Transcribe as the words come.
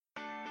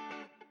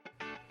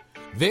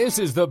This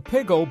is the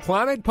Pickle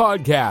Planet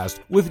Podcast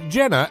with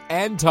Jenna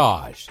and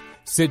Tosh.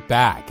 Sit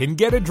back and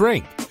get a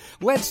drink.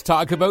 Let's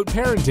talk about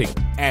parenting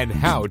and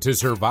how to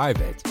survive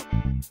it.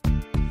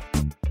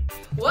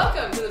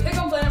 Welcome to the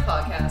Pickle Planet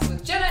Podcast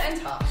with Jenna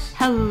and Tosh.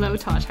 Hello,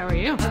 Tosh. How are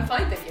you? I'm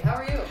fine, thank you. How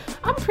are you?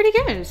 I'm pretty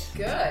good.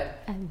 Good.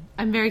 And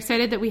I'm very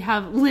excited that we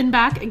have Lynn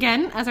back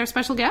again as our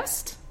special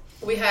guest.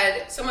 We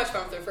had so much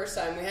fun with her first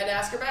time, we had to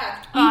ask her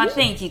back. Oh,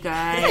 thank you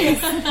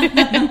guys.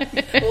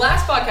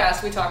 Last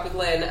podcast, we talked with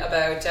Lynn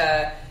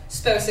about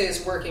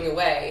spouses working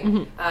away.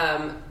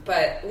 Mm-hmm.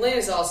 But Lynn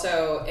is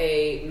also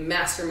a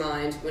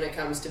mastermind when it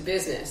comes to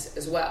business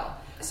as well.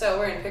 So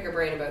we're going to pick her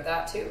brain about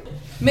that too.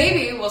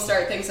 Maybe we'll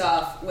start things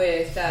off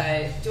with, do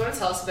you want to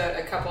tell us about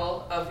a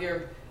couple of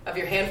your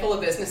handful of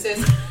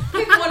businesses?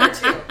 Pick one or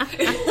two.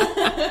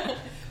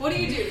 What do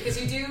you do?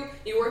 Because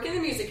you work in the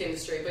music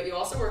industry, but you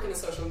also work in the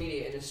social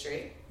media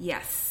industry.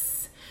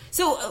 Yes.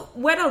 So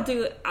what I'll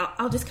do,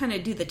 I'll just kind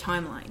of do the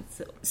timeline.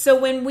 So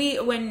when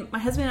my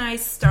husband and I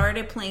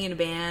started playing in a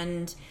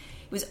band,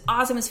 it was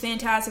awesome, it was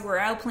fantastic. We were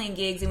out playing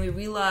gigs, and we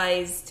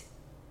realized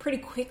pretty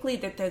quickly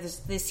that there's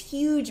this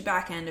huge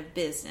back end of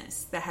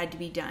business that had to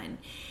be done.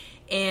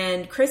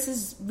 And Chris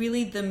is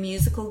really the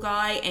musical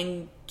guy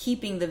and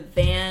keeping the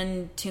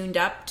van tuned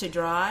up to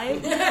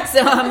drive. So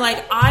I'm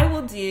like, I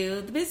will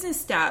do the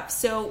business stuff.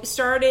 So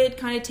started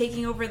kind of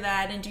taking over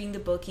that and doing the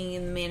booking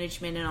and the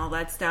management and all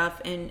that stuff,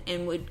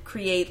 and would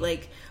create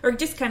or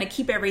just kind of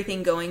keep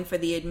everything going for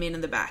the admin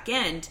and the back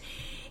end.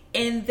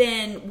 And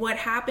then what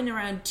happened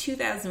around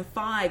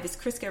 2005 is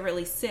Chris got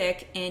really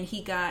sick, and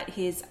he got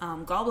his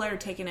gallbladder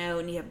taken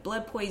out, and he had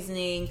blood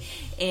poisoning,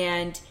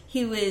 and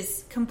he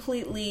was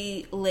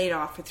completely laid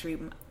off for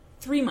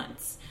 3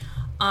 months.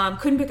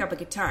 Couldn't pick up a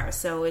guitar,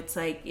 so it's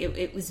like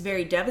it was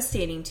very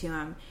devastating to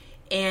him.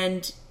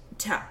 And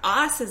to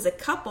us as a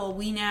couple,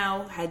 we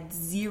now had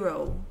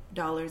 $0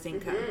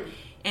 income. Mm-hmm.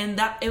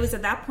 And it was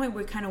at that point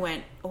we kind of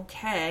went,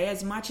 okay,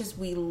 as much as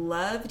we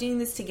love doing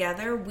this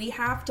together, we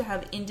have to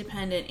have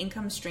independent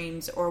income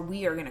streams or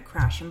we are going to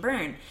crash and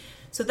burn.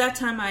 So at that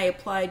time I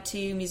applied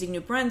to Music New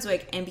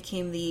Brunswick and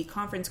became the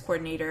conference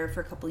coordinator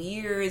for a couple of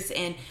years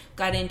and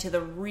got into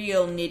the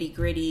real nitty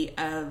gritty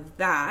of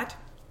that.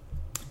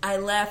 I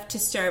left to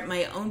start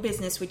my own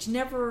business, which I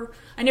never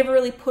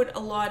really put a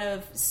lot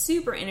of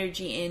super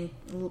energy in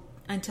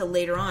until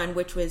later on,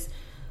 which was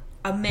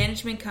a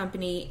management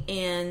company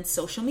and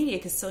social media,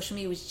 because social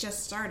media was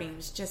just starting. It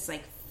was just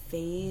like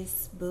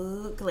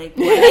Facebook, like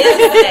what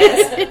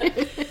is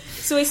this?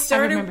 So I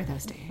started. I remember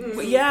those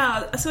days.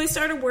 Yeah, so I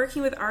started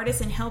working with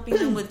artists and helping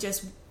them with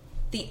just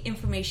the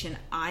information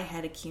I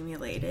had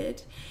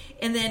accumulated.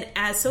 And then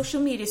as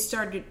social media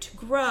started to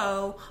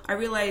grow, I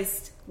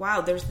realized, wow,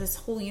 there's this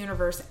whole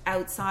universe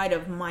outside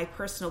of my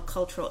personal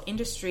cultural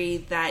industry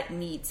that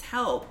needs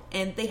help.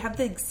 And they have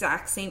the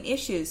exact same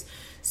issues.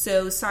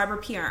 So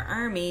Cyber PR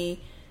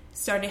Army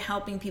started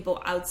helping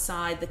people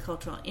outside the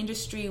cultural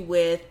industry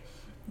with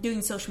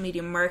doing social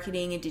media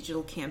marketing and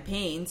digital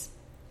campaigns.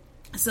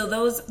 So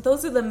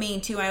those are the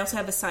main two. I also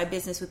have a side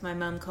business with my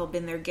mom called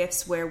Been There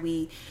Gifts, where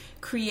we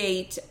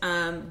create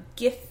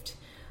gift.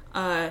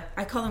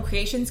 I call them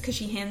creations because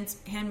she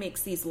hand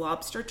makes these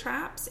lobster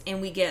traps, and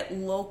we get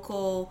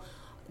local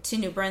to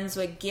New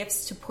Brunswick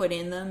gifts to put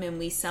in them, and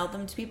we sell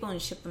them to people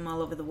and ship them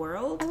all over the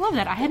world. I love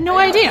that. I had no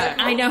idea.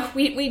 I know.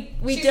 We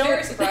She's don't.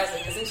 very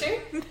surprising, isn't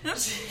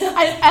she?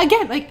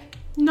 Again,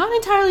 not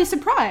entirely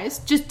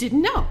surprised, just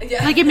didn't know.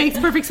 Yeah. It makes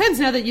perfect sense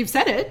now that you've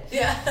said it.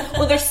 Yeah.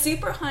 Well, they're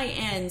super high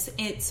ends,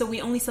 so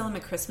we only sell them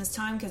at Christmas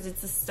time because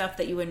it's the stuff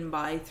that you wouldn't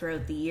buy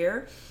throughout the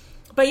year.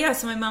 But yeah,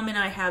 so my mom and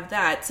I have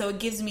that. So it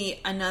gives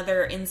me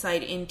another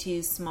insight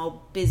into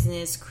small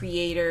business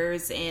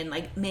creators and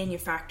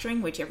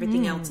manufacturing, which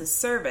everything else is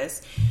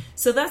service.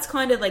 So that's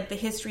kind of the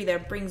history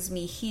that brings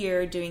me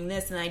here doing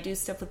this. And I do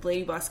stuff with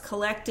Lady Boss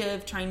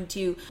Collective, trying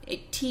to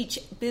teach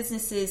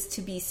businesses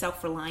to be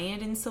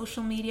self-reliant in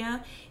social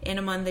media. And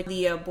I'm on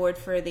the board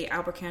for the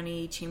Albert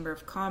County Chamber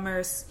of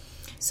Commerce.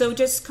 So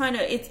just kind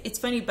of, it's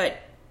funny, but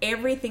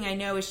everything I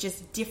know is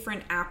just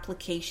different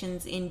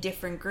applications in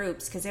different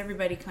groups because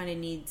everybody kind of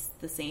needs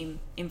the same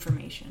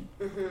information.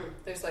 Mm-hmm.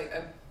 There's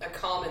a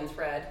common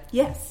thread.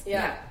 Yes.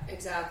 Yeah,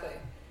 exactly.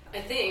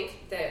 I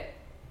think that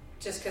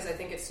just because I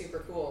think it's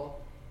super cool,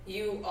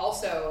 you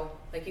also,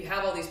 you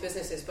have all these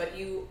businesses, but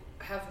you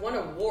have won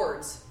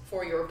awards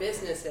for your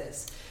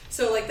businesses.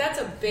 So, that's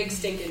a big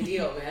stinking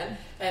deal, man.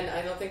 And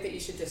I don't think that you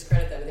should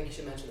discredit that. I think you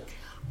should mention it.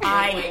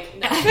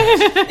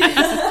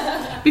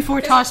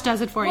 Before Tosh does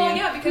it for you. Well,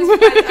 yeah, because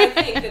I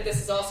think that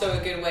this is also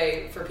a good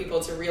way for people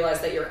to realize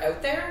that you're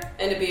out there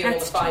and to be able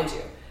to find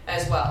you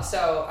as well.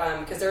 So,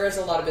 because there is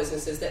a lot of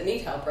businesses that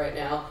need help right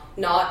now,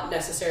 not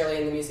necessarily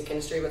in the music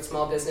industry, but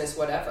small business,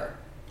 whatever.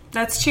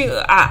 That's true.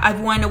 I've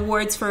won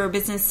awards for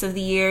Business of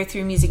the Year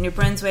through Music New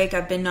Brunswick.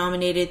 I've been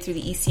nominated through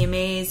the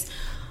ECMAs.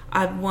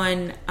 I've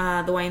won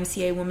the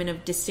YMCA Woman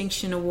of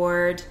Distinction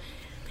Award.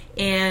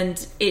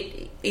 And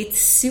it's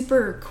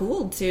super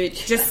cool to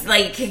just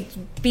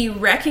be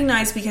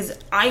recognized because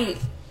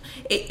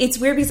it's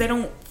weird because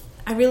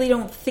I really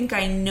don't think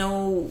I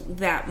know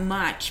that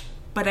much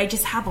but I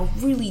just have a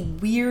really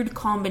weird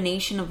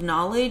combination of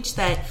knowledge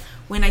that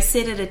when I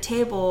sit at a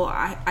table,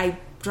 I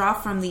draw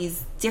from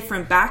these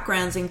different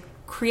backgrounds and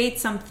create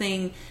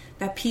something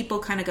that people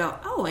kind of go,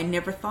 oh, I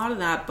never thought of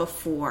that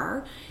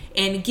before,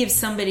 and give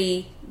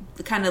somebody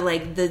kind of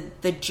like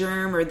the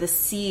germ or the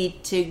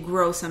seed to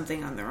grow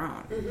something on their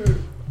own.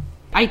 Mm-hmm.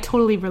 I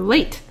totally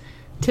relate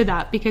to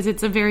that because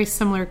it's a very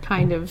similar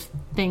kind of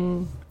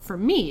thing for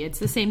me. It's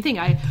the same thing.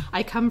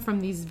 I come from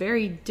these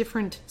very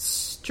different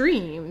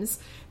streams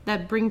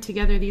that bring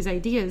together these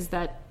ideas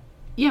that,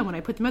 when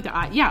I put them out there,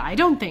 I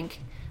don't think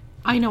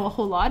I know a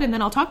whole lot. And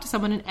then I'll talk to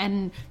someone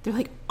and they're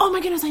like, oh my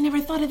goodness, I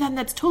never thought of that. And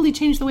that's totally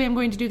changed the way I'm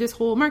going to do this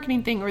whole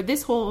marketing thing or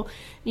this whole,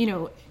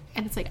 and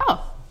it's like,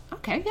 oh,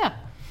 okay, yeah.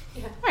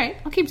 All right,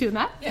 I'll keep doing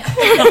that.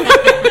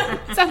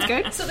 Yeah. Sounds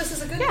good. So this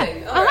is a good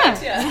thing. All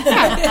right,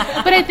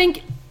 yeah.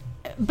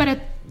 But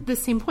at the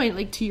same point,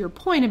 like to your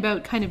point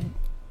about kind of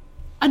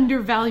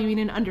undervaluing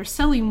and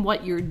underselling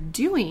what you're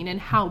doing and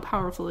how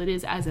powerful it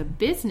is as a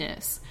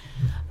business,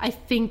 I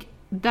think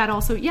that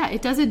also,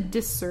 it does a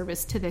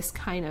disservice to this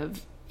kind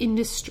of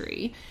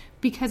industry,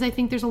 because I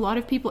think there's a lot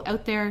of people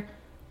out there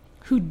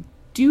who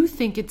do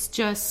think it's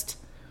just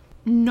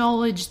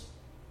knowledge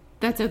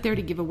that's out there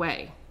to give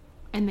away.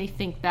 And they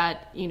think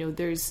that,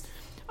 there's,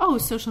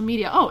 social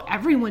media,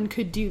 everyone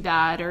could do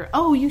that, or,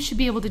 you should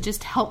be able to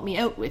just help me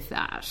out with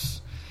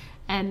that.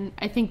 And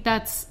I think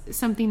that's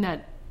something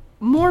that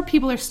more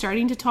people are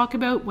starting to talk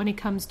about when it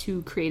comes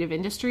to creative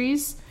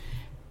industries,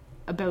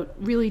 about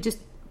really just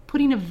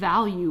putting a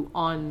value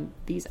on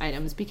these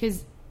items,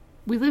 because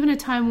we live in a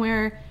time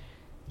where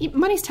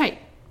money's tight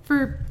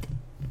for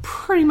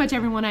pretty much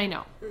everyone I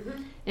know.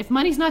 Mm-hmm. If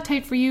money's not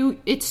tight for you,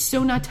 it's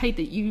so not tight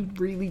that you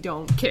really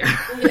don't care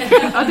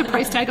of the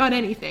price tag on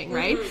anything,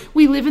 right? Mm-hmm.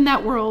 We live in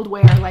that world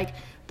where like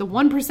the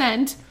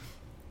 1%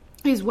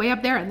 is way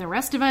up there and the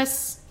rest of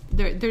us,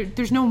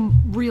 there's no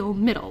real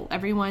middle.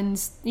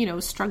 Everyone's,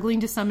 struggling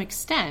to some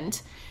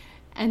extent.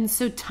 And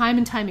so time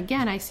and time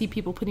again, I see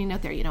people putting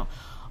out there,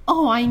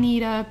 I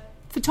need a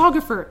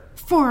photographer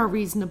for a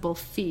reasonable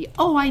fee.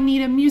 I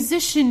need a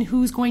musician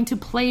who's going to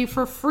play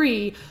for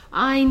free.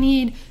 I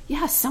need,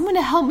 someone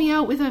to help me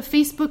out with a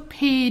Facebook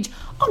page.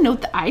 No,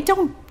 I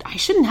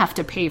shouldn't have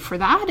to pay for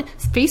that.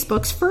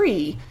 Facebook's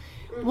free.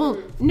 Mm-hmm.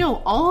 Well,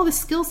 no, all the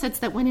skill sets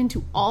that went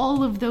into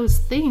all of those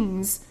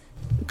things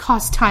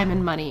cost time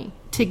and money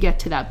to get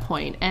to that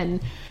point.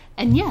 And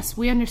yes,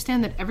 we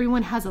understand that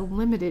everyone has a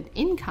limited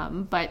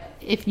income, but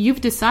if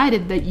you've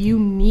decided that you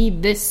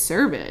need this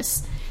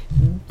service,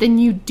 then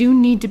you do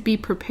need to be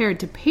prepared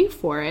to pay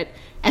for it.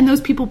 And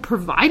those people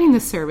providing the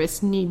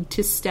service need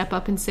to step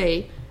up and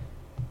say,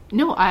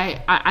 no,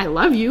 I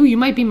love you. You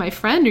might be my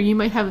friend or you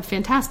might have a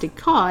fantastic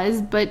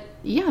cause, but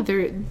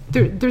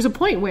there's a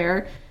point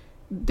where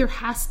there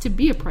has to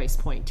be a price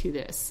point to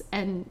this.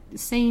 And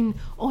saying,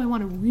 I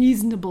want a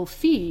reasonable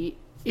fee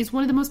is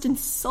one of the most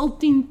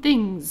insulting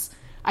things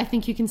I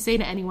think you can say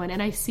to anyone.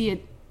 And I see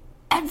it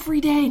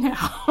every day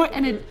now.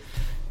 And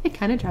it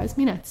kind of drives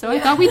me nuts. So I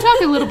thought we'd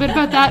talk a little bit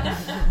about that.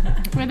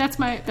 That's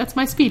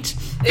my speech.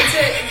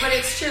 But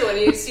it's true, and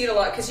you see it a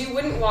lot, because you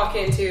wouldn't walk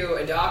into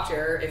a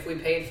doctor if we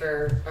paid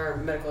for our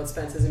medical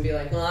expenses and be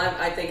like, well,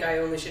 I think I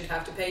only should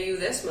have to pay you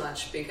this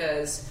much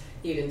because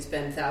you didn't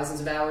spend thousands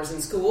of hours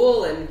in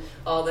school and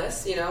all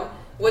this,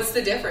 What's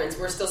the difference?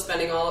 We're still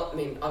spending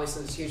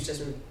obviously there's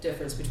a huge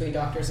difference between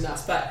doctors and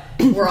us, but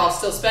we're all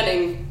still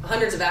spending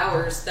hundreds of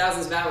hours,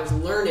 thousands of hours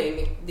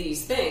learning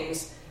these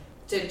things.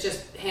 To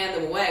just hand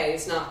them away,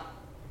 it's not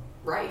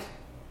right.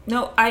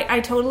 No,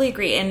 I totally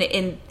agree, and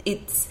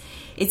it's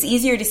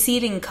easier to see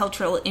it in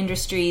cultural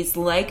industries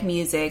like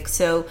music.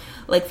 So,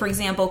 like for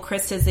example,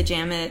 Chris does the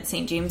jam at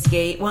St. James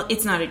Gate. Well,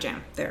 it's not a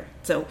jam there.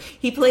 So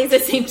he plays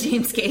at St.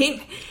 James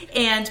Gate,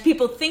 and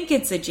people think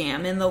it's a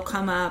jam, and they'll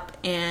come up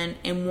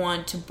and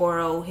want to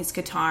borrow his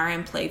guitar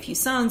and play a few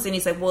songs, and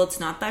he's like, "Well, it's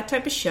not that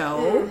type of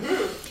show,"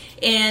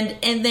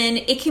 and then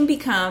it can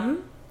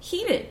become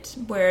heated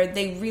where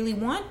they really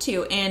want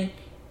to, and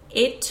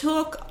it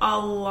took a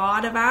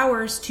lot of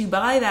hours to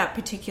buy that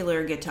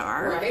particular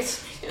guitar,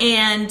 right?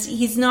 And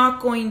he's not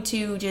going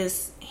to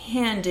just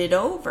hand it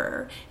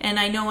over. And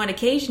I know on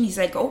occasion he's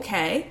like,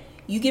 okay,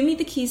 you give me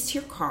the keys to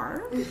your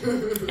car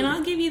and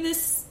I'll give you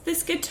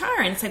this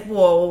guitar. And it's like,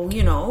 whoa,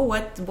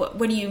 what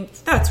do you,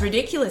 that's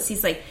ridiculous.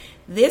 He's like,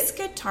 this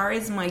guitar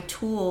is my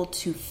tool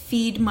to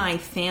feed my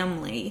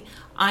family.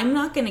 I'm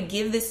not going to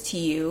give this to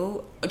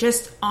you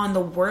just on the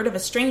word of a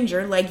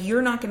stranger. Like,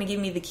 you're not going to give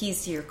me the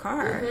keys to your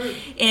car.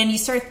 Mm-hmm. And you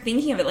start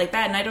thinking of it like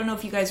that. And I don't know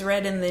if you guys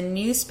read in the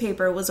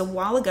newspaper, it was a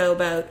while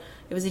ago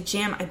it was a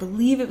jam. I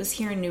believe it was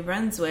here in New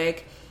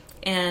Brunswick.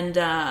 And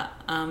a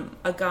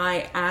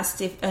guy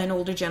asked an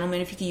older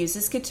gentleman if he could use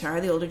his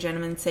guitar. The older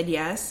gentleman said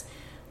yes.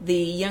 The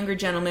younger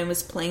gentleman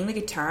was playing the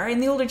guitar.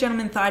 And the older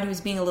gentleman thought he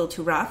was being a little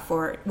too rough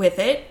with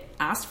it.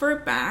 Asked for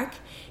it back.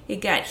 It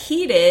got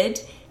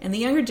heated. And the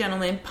younger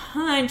gentleman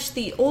punched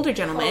the older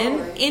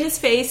gentleman in his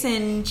face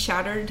and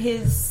shattered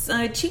his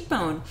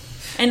cheekbone.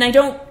 And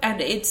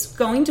it's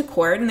going to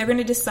court, and they're going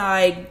to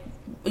decide,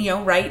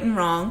 right and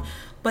wrong.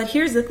 But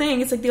here's the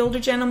thing, it's like the older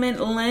gentleman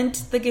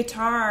lent the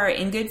guitar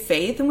in good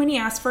faith, and when he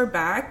asks for it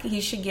back, he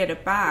should get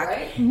it back.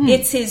 Right. Mm-hmm.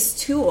 It's his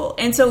tool.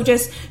 And so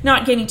just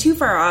not getting too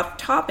far off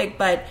topic,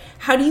 but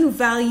how do you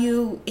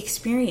value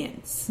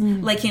experience?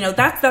 Like, you know,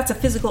 that's a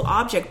physical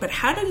object, but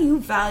how do you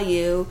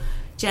value,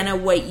 Jenna,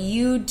 what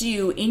you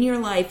do in your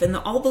life and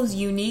all those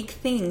unique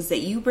things that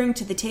you bring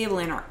to the table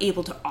and are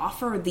able to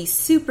offer these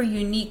super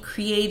unique,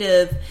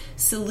 creative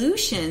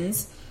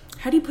solutions?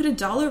 How do you put a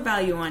dollar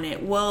value on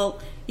it? Well,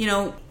 you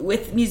know,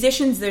 with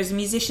musicians, there's a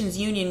musicians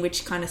union,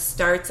 which kind of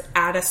starts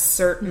at a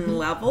certain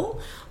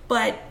level.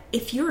 But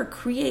if you're a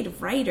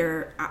creative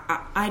writer,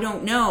 I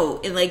don't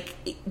know.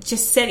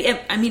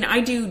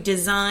 I do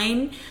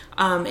design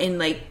and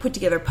like put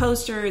together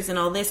posters and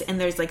all this,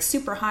 and there's like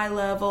super high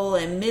level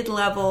and mid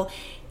level,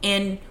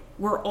 and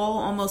we're all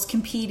almost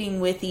competing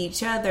with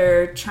each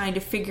other, trying to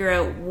figure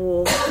out,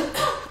 well,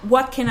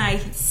 what can I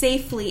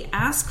safely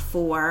ask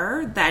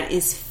for that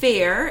is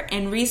fair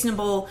and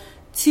reasonable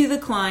to the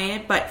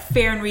client, but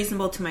fair and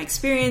reasonable to my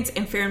experience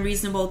and fair and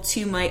reasonable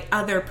to my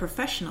other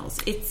professionals.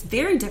 It's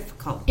very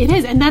difficult. It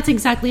is, and that's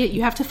exactly it.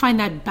 You have to find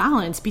that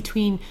balance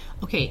between,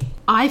 okay,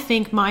 I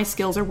think my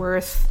skills are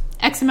worth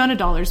X amount of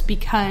dollars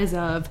because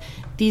of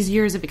these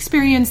years of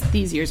experience,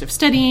 these years of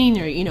studying,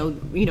 or you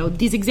know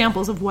these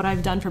examples of what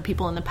I've done for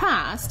people in the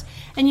past.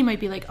 And you might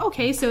be like,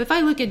 okay, so if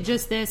I look at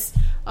just this,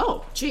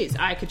 oh, geez,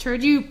 I could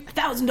charge you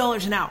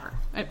 $1,000 an hour.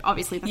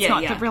 Obviously, that's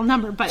not the real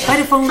number, but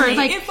if only,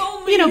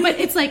 you know, but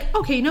it's like,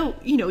 okay, no,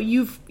 you know,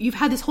 you've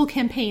had this whole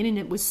campaign and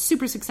it was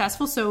super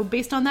successful. So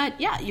based on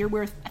that, yeah, you're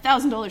worth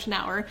 $1,000 an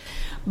hour.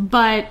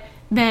 But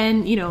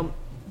then, you know,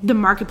 the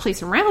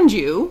marketplace around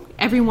you,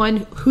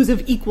 everyone who's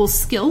of equal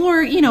skill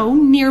or, you know,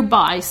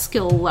 nearby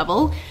skill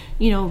level,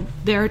 you know,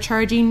 they're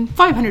charging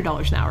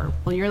 $500 an hour.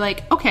 Well, you're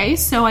like, okay,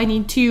 so I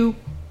need to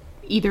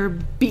either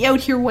be out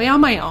here way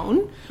on my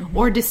own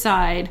or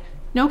decide,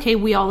 okay,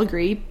 we all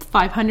agree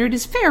 $500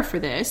 is fair for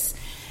this.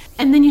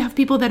 And then you have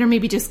people that are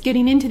maybe just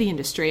getting into the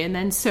industry. And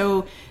then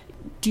so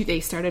do they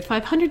start at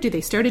 $500? Do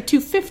they start at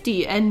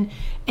 $250? And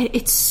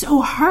it's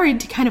so hard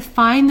to kind of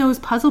find those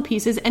puzzle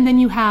pieces. And then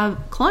you have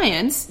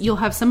clients, you'll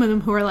have some of them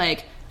who are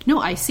like,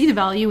 no, I see the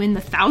value in the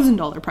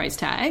 $1,000 price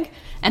tag.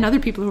 And other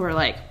people who are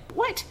like,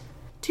 what?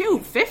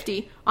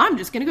 $250? I'm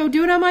just going to go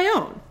do it on my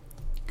own.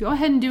 Go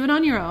ahead and do it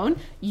on your own.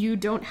 You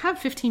don't have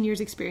 15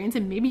 years experience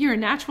and maybe you're a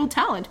natural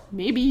talent.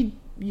 Maybe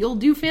you'll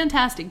do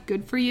fantastic.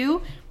 Good for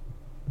you.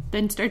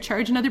 Then start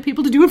charging other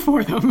people to do it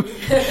for them.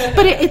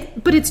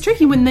 but it's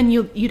tricky when then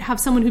you'd have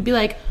someone who'd be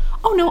like,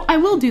 oh no, I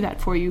will do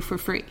that for you for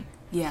free.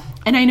 Yeah.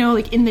 And I know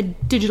like in the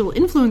digital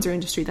influencer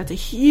industry, that's a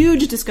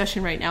huge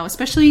discussion right now,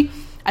 especially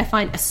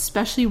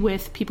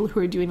with people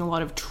who are doing a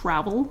lot of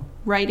travel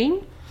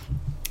writing,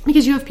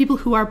 because you have people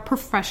who are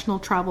professional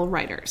travel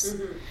writers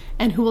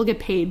and who will get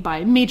paid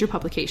by major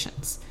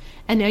publications.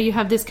 And now you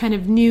have this kind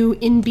of new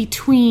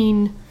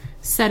in-between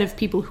set of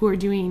people who are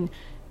doing,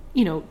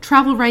 you know,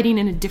 travel writing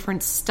in a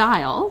different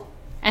style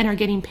and are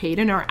getting paid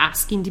and are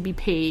asking to be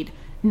paid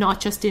not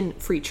just in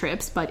free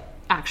trips, but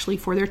actually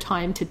for their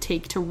time to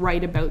take to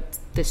write about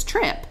this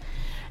trip.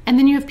 And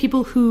then you have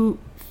people who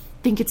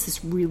think it's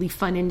this really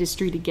fun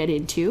industry to get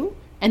into,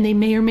 and they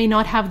may or may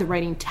not have the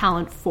writing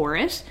talent for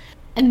it,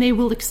 and they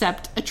will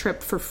accept a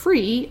trip for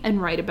free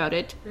and write about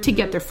it to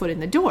get their foot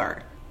in the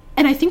door.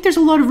 And I think there's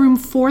a lot of room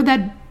for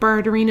that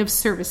bartering of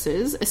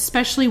services,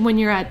 especially when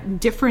you're at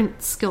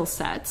different skill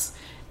sets.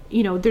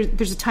 You know,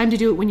 there's a time to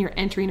do it when you're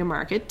entering a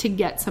market to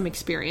get some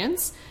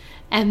experience.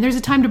 And there's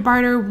a time to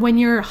barter when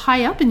you're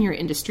high up in your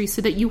industry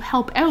so that you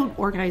help out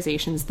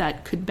organizations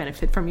that could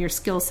benefit from your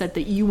skill set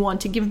that you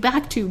want to give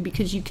back to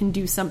because you can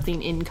do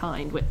something in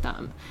kind with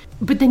them.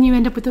 But then you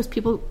end up with those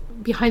people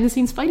behind the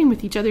scenes fighting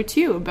with each other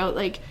too about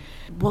like,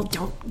 well,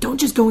 don't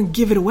just go and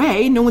give it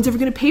away. No one's ever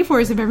going to pay for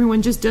us if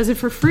everyone just does it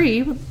for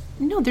free.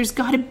 No, there's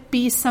got to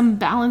be some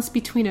balance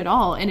between it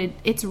all. And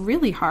it's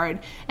really hard.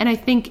 And I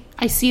think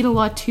I see it a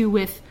lot too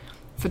with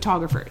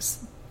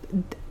photographers.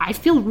 I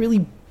feel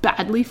really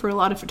badly for a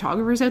lot of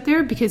photographers out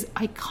there because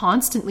I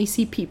constantly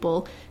see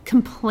people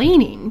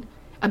complaining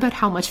about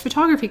how much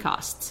photography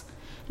costs.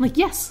 I'm like,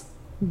 yes,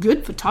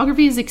 good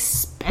photography is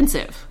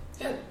expensive.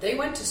 Yeah, they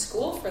went to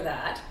school for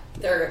that.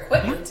 Their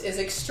equipment is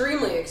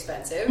extremely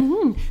expensive.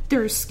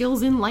 There are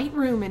skills in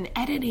Lightroom and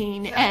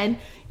editing and,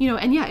 you know,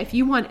 and yeah, if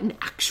you want an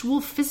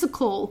actual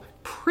physical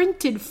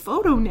printed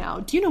photo now,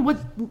 do you know what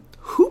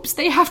hoops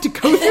they have to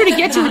go through to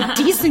get to a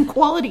decent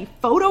quality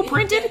photo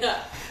printed?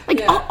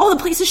 All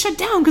the places shut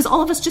down because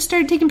all of us just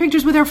started taking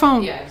pictures with our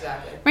phone. Yeah,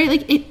 exactly. Right?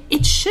 Like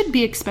it should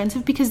be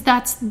expensive because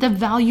that's the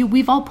value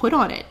we've all put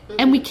on it.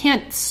 And we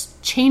can't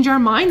change our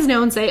minds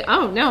now and say,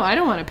 oh no, I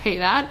don't want to pay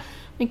that.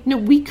 Like, no,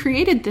 we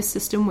created this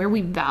system where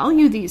we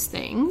value these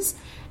things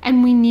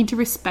and we need to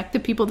respect the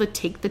people that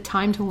take the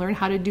time to learn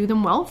how to do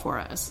them well for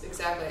us.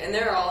 Exactly. And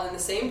they're all in the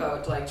same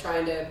boat, like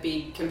trying to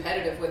be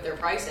competitive with their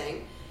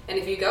pricing. And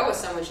if you go with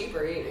someone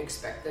cheaper, you can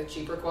expect the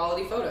cheaper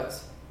quality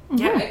photos.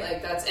 Yeah, right?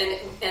 Like that's in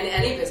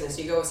any business.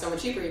 You go with someone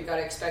cheaper, you've got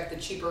to expect the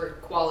cheaper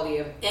quality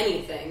of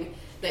anything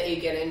that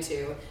you get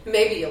into.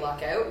 Maybe you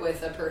luck out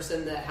with a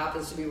person that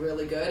happens to be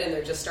really good and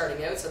they're just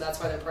starting out, so that's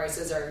why their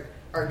prices are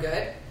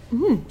good.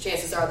 Mm-hmm.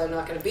 Chances are they're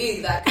not going to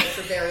be that good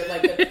for very,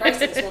 like the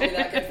prices won't be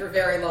that good for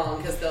very long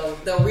because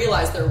they'll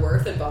realize their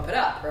worth and bump it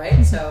up,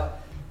 right? So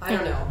I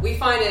don't know. We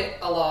find it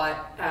a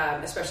lot,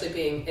 especially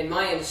being in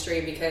my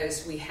industry,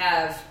 because we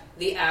have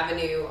the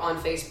avenue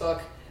on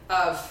Facebook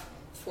of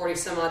 40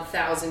 some odd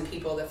thousand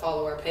people that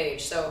follow our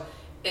page. So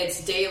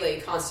it's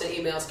daily, constant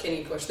emails. Can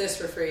you push this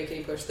for free? Can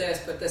you push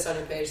this? Put this on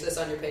your page, this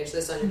on your page,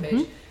 this on your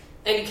page.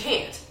 And you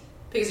can't.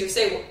 Because if you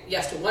say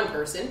yes to one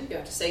person, you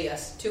have to say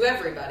yes to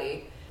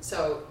everybody.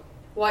 So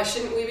why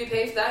shouldn't we be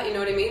paid for that? You know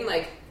what I mean?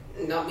 Like,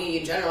 not me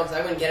in general, because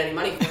I wouldn't get any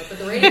money for it, but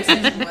the radio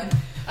station would.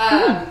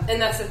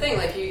 And that's the thing.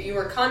 Like, you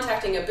are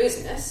contacting a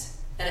business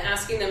and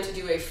asking them to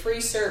do a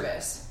free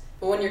service.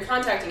 But when you're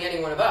contacting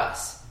any one of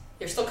us,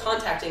 you're still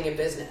contacting a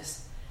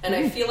business. And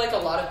I feel like a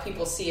lot of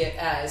people see it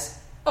as,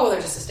 oh,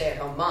 they're just a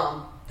stay-at-home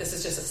mom. This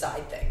is just a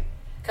side thing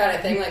kind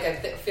of thing. Like, I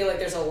feel like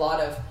there's a lot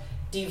of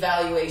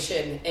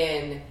devaluation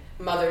in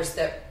mothers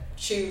that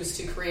choose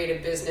to create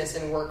a business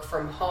and work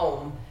from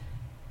home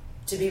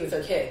to be with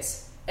their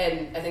kids.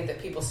 And I think that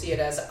people see it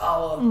as,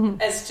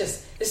 it's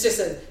just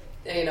a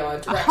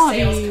direct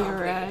sales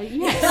company.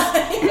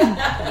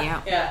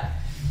 Yeah.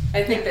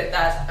 I think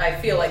that I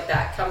feel like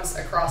that comes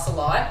across a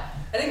lot.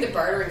 I think the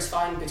bartering's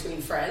fine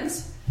between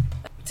friends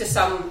to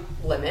some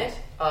limit.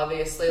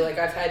 Obviously, like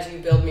I've had you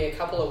build me a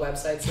couple of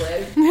websites,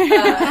 Lynn,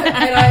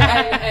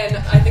 and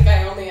I think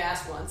I only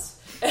asked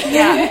once.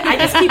 Yeah, I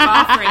just keep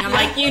offering. I'm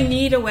like, you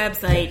need a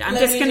website. I'm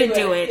just going to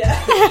do it.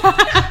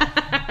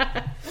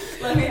 Yeah.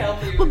 Let me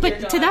help you. Well,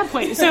 but to that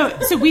point,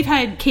 so we've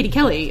had Katie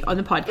Kelly on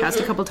the podcast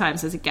a couple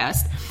times as a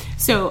guest.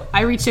 So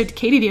I reached out to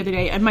Katie the other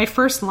day, and my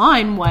first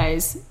line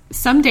was,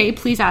 "Someday,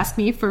 please ask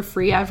me for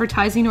free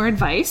advertising or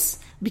advice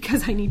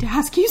because I need to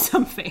ask you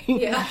something."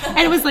 Yeah. And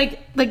it was like,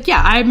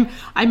 yeah,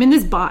 I'm in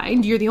this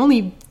bind. You're the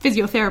only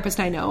physiotherapist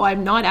I know.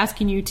 I'm not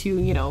asking you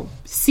to,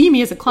 see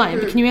me as a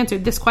client, but can you answer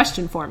this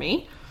question for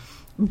me?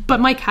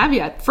 But my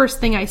caveat, first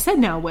thing I said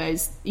now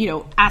was,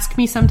 ask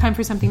me sometime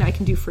for something I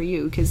can do for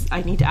you because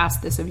I need to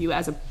ask this of you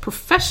as a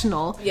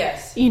professional.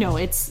 Yes.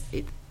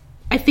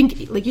 I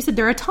think, like you said,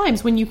 there are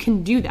times when you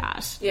can do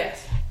that.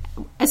 Yes.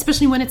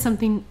 Especially when it's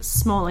something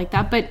small like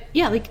that. But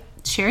yeah, like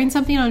sharing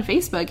something on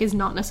Facebook is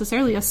not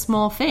necessarily a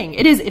small thing.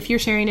 It is if you're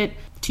sharing it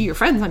to your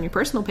friends on your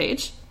personal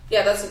page.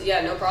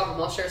 Yeah, no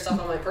problem. I'll share stuff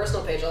on my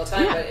personal page all the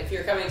time. Yeah. But if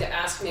you're coming to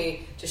ask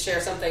me to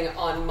share something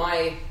on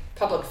my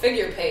public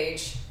figure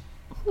page,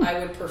 I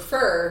would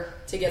prefer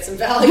to get some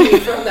value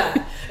from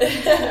that.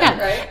 Yeah.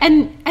 Right?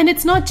 And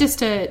it's not just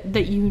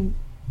that you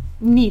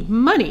need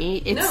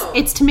money.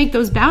 It's to make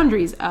those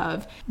boundaries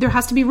of there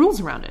has to be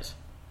rules around it.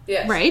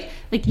 Yes. Right?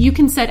 Like you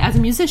can set, as a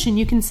musician,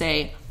 you can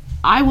say,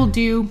 I will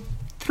do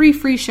 3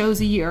 free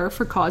shows a year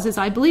for causes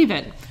I believe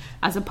in.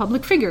 As a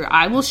public figure,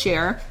 I will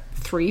share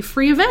 3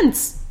 free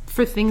events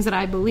for things that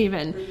I believe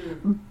in.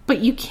 Mm-hmm. But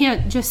you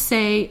can't just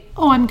say,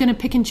 I'm going to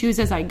pick and choose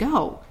as I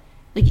go.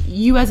 Like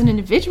you as an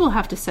individual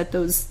have to set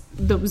those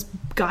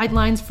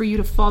guidelines for you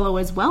to follow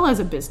as well as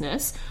a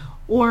business,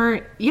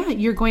 or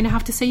you're going to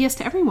have to say yes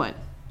to everyone.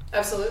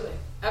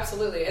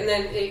 Absolutely. And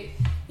then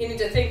you need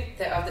to think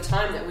of the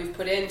time that we've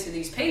put into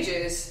these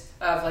pages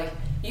of like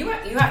you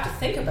have to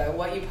think about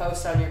what you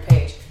post on your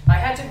page. I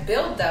had to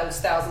build those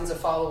thousands of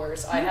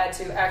followers. I had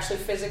to actually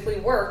physically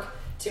work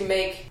to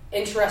make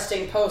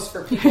interesting posts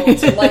for people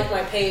to like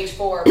my page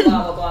for blah,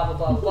 blah, blah, blah,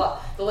 blah, blah.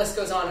 The list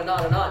goes on and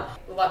on and on.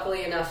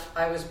 Luckily enough,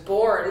 I was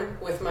born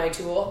with my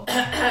tool.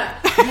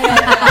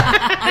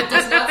 It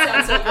does not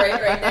sound so great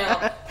right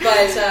now.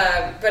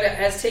 But it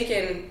has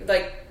taken,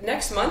 like,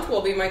 next month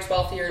will be my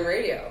 12th year in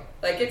radio.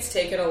 Like, it's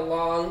taken a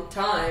long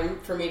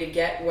time for me to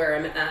get where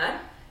I'm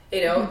at.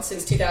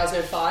 Since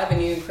 2005,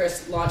 and you and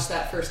Chris launched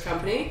that first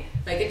company.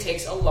 Like, it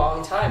takes a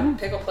long time.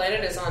 Pickle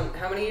Planet is on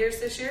how many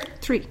years this year?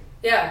 3.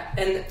 Yeah,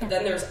 and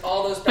then there's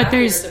all those back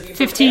years of you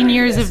 15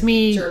 years of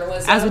me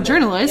as a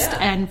journalist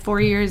and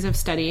 4 years of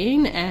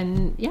studying,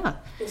 and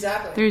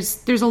exactly.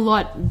 There's a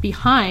lot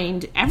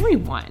behind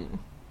everyone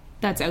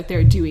that's out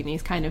there doing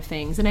these kind of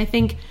things. And I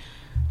think,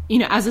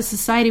 as a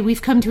society,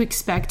 we've come to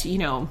expect,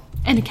 an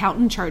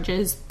accountant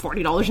charges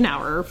 $40 an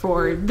hour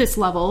for this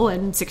level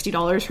and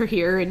 $60 for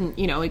here, and,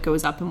 it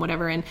goes up and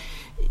whatever. And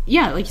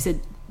like you said,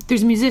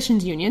 there's a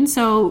musicians union.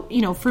 So,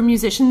 for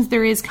musicians,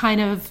 there is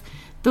kind of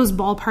those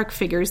ballpark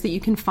figures that you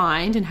can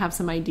find and have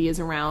some ideas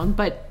around.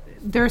 But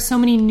there are so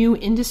many new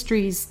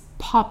industries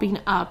popping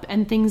up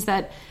and things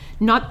that,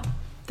 not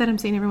that I'm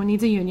saying everyone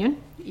needs a union,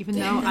 even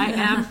though I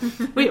am.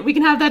 We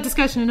can have that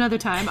discussion another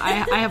time. I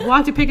have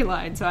walked a picket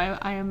line, so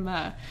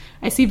I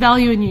see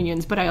value in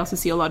unions, but I also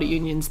see a lot of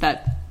unions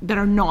that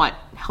are not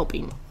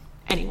helping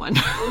anyone.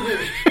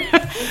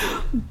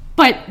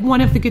 But one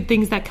of the good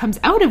things that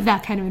comes out of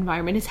that kind of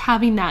environment is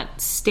having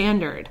that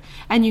standard.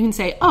 And you can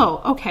say,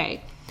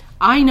 okay,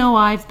 I know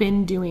I've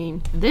been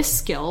doing this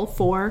skill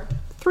for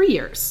 3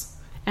 years,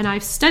 and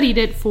I've studied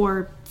it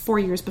for 4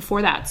 years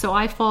before that, so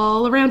I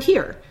fall around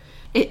here.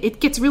 It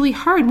gets really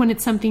hard when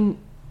it's something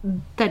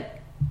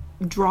that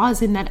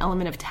draws in that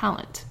element of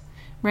talent,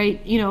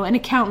 right? You know, an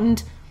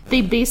accountant,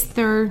 they base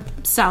their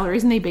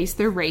salaries and they base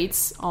their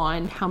rates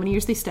on how many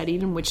years they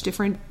studied and which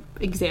different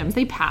exams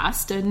they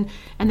passed, and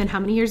then how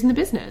many years in the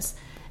business.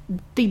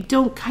 They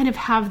don't kind of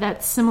have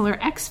that similar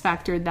X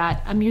factor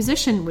that a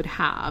musician would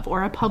have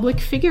or a public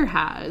figure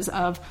has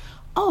of,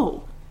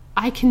 oh,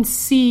 I can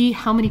see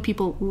how many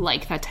people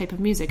like that type of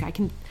music. I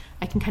can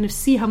kind of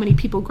see how many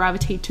people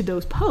gravitate to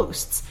those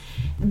posts.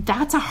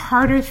 That's a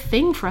harder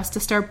thing for us to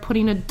start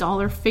putting a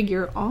dollar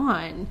figure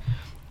on.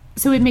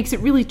 So it makes it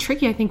really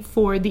tricky, I think,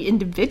 for the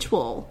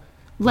individual,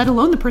 let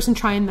alone the person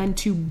trying then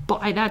to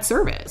buy that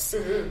service,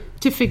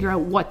 to figure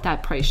out what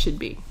that price should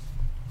be.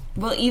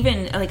 Well,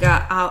 even like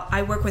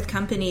I work with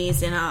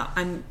companies, and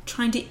I'm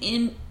trying to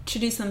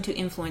introduce them to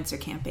influencer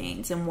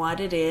campaigns and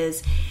what it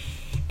is.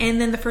 And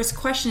then the first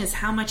question is,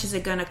 how much is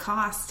it going to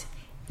cost?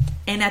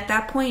 And at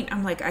that point,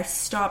 I'm like, I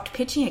stopped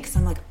pitching it because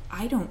I'm like,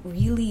 I don't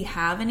really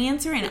have an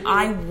answer. And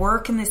I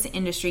work in this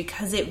industry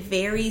because it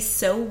varies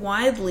so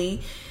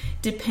widely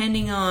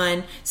depending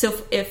on,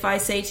 so if I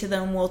say to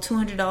them, well,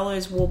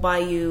 $200 will buy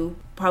you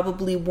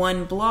probably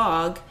one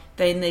blog,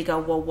 then they go,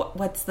 well,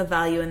 what's the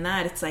value in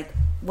that? It's like,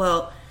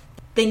 well,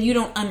 then you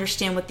don't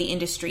understand what the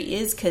industry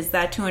is, because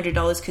that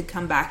 $200 could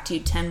come back to you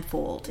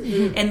tenfold.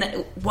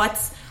 And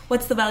what's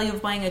the value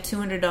of buying a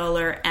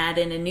 $200 ad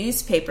in a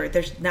newspaper?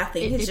 There's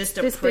nothing. It's just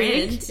a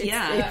print. In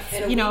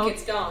a week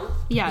it's gone.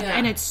 Yeah,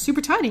 and it's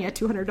super tiny at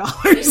 $200.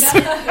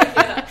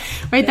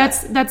 Right?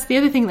 Yeah. That's the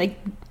other thing. Like,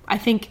 I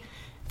think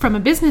from a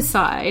business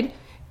side,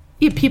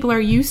 people are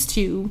used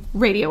to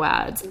radio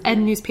ads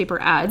and newspaper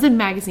ads and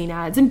magazine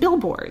ads and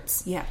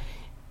billboards. Yeah.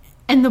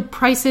 And the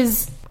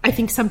prices, I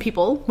think some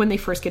people, when they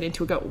first get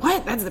into it, go,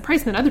 what? That's the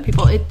price? And then other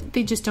people,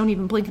 they just don't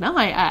even blink an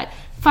eye at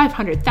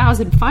 $500,000,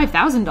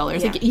 $5,000.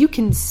 Yeah. Like, you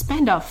can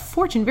spend a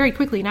fortune very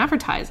quickly in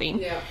advertising.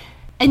 Yeah.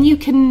 And you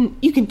can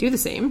do the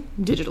same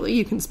digitally.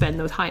 You can spend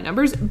those high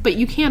numbers, but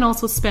you can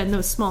also spend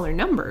those smaller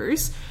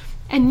numbers.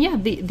 And yeah,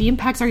 the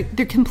impacts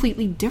they're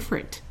completely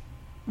different,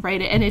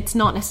 right? And it's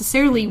not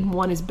necessarily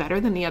one is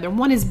better than the other.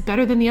 One is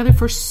better than the other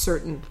for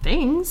certain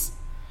things.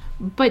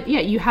 But yeah,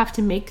 you have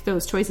to make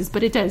those choices.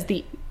 But it does.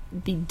 The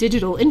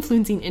digital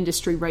influencing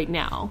industry right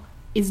now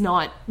is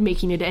not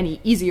making it any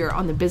easier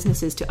on the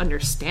businesses to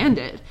understand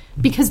it,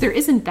 because there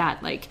isn't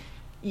that, like,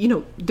 you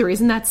know, there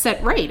isn't that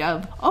set rate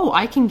of, oh,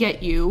 I can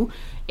get you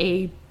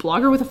a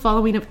blogger with a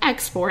following of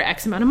X for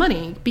X amount of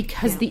money,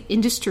 because the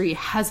industry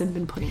hasn't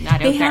been putting that out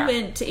there. They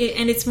haven't,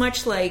 and it's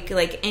much like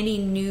any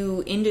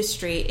new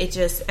industry. It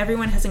just,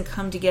 everyone hasn't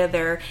come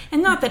together,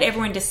 and not that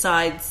everyone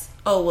decides,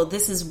 oh, well,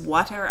 this is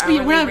what our hourly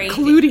rate. We're not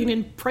colluding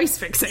in price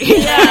fixing.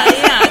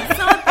 Yeah, it's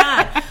not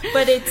that,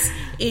 but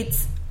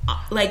it's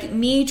like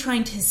me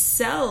trying to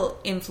sell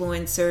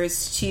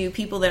influencers to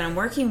people that I'm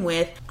working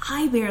with.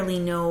 I barely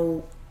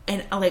know.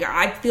 And like,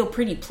 I feel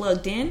pretty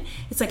plugged in.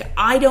 It's like,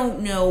 I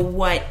don't know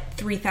what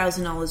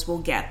 $3,000 will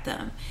get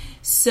them.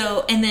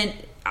 So, and then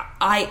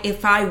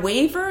if I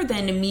waver,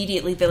 then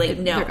immediately they're like,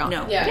 no,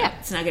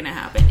 it's not going to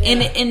happen.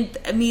 Yeah. And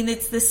I mean,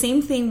 it's the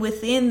same thing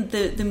within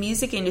the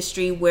music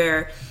industry,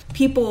 where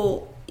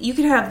you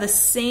could have the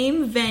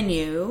same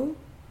venue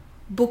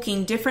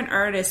booking different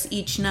artists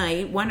each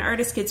night. One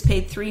artist gets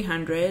paid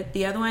 $300,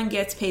 the other one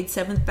gets paid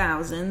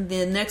 $7,000,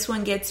 the next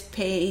one gets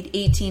paid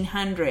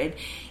 $1,800.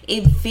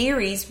 It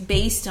varies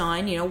based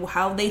on, you know,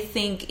 how they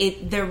think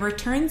their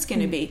return's going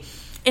to be.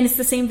 And it's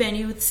the same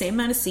venue with the same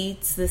amount of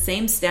seats, the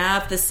same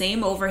staff, the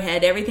same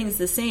overhead, everything's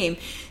the same.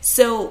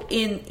 So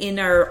in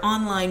our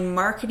online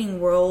marketing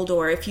world,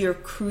 or if you're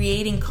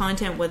creating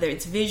content, whether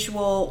it's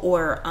visual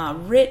or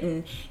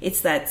written,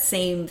 it's that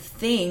same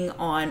thing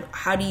on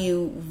how do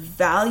you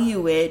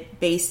value it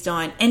based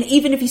on, and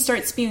even if you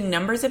start spewing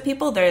numbers at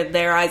people,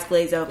 their eyes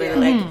glaze over. Yeah.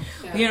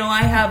 Like, you know,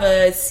 I have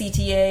a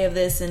CTA of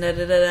this and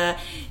da-da-da-da.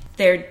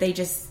 They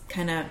just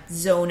kind of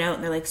zone out,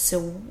 and they're like, so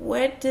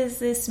what does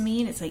this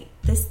mean? It's like,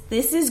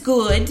 this is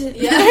good.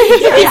 Yeah.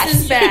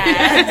 This is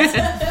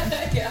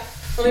bad. Yeah.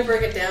 Let me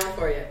break it down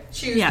for you.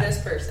 Choose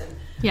this person.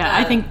 Yeah,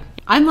 I think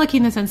I'm lucky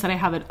in the sense that I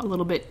have it a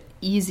little bit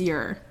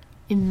easier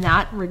in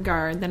that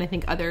regard than I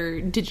think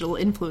other digital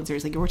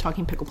influencers. Like, if we're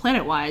talking Pickle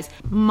Planet wise,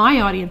 my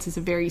audience is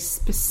a very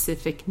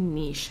specific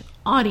niche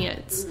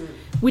audience,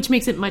 which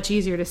makes it much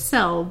easier to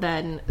sell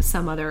than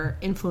some other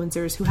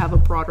influencers who have a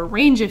broader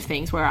range of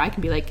things, where I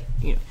can be like,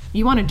 you know,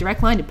 you want a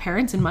direct line to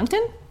parents in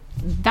Moncton?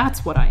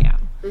 That's what I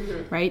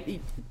am, right?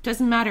 It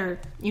doesn't matter,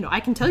 you know, I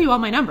can tell you all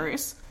my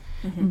numbers,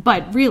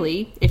 but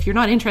really, if you're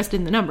not interested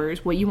in the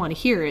numbers, what you want to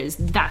hear is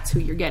that's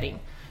who you're getting.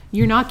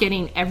 You're not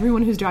getting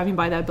everyone who's driving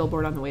by that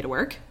billboard on the way to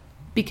work.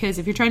 Because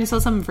if you're trying to sell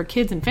something for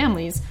kids and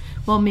families,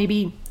 well,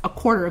 maybe a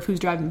quarter of who's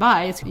driving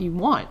by is who you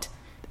want.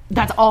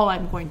 That's all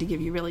I'm going to give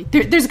you, really.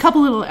 There's a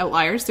couple little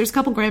outliers. There's a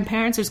couple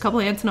grandparents. There's a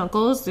couple aunts and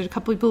uncles. There's a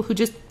couple people who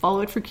just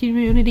follow it for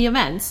community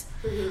events.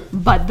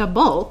 But the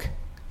bulk,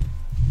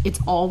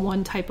 it's all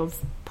one type of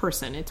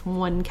person. It's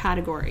one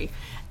category.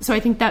 So I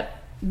think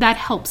that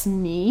helps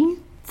me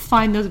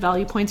find those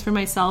value points for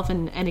myself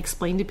and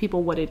explain to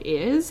people what it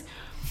is.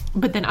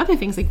 But then other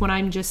things, like when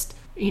I'm just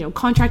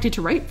contracted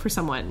to write for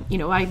someone.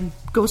 I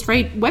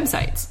ghostwrite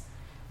websites.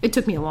 It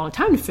took me a long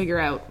time to figure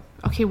out,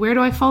 okay, where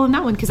do I fall in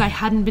that one? Because I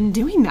hadn't been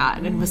doing that.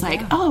 And it was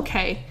like, oh,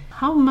 okay,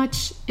 how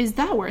much is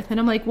that worth? And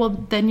I'm like, well,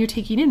 then you're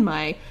taking in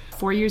my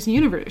 4 years in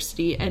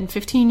university and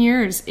 15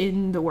 years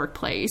in the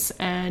workplace.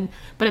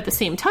 But at the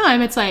same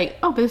time, it's like,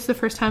 oh, but this is the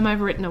first time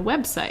I've written a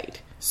website.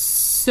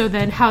 So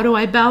then how do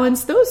I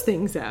balance those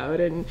things out?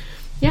 And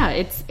yeah,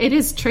 it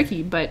is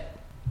tricky, but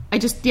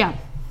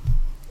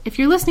if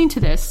you're listening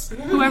to this,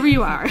 whoever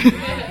you are,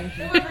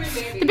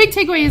 the big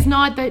takeaway is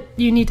not that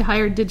you need to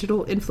hire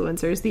digital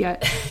influencers.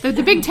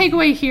 The big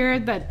takeaway here,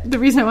 that the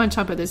reason I want to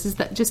talk about this is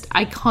that just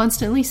I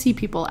constantly see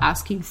people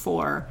asking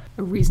for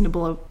a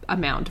reasonable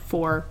amount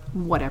for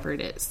whatever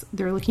it is.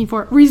 They're looking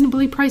for a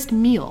reasonably priced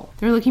meal.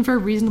 They're looking for a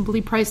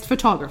reasonably priced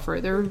photographer.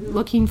 They're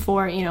looking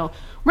for,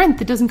 rent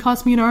that doesn't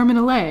cost me an arm and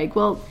a leg.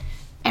 Well,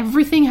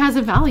 everything has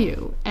a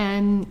value,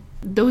 and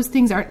those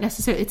things aren't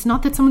necessarily, it's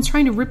not that someone's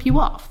trying to rip you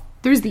off.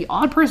 There's the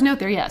odd person out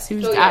there, yes,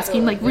 who's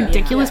asking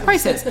ridiculous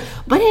prices.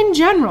 But in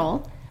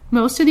general,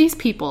 most of these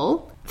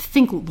people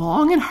think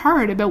long and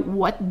hard about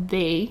what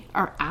they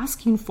are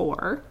asking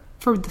for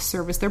the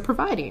service they're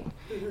providing.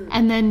 Mm-hmm.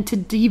 And then to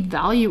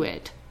devalue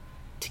it,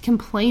 to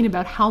complain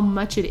about how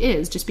much it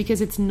is just because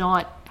it's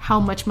not how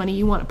much money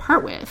you want to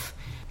part with,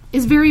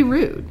 is very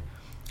rude.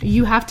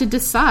 You have to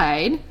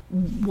decide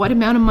what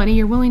amount of money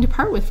you're willing to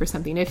part with for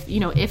something.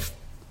 If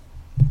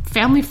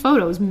family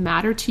photos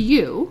matter to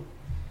you,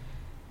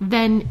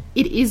 then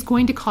it is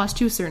going to cost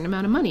you a certain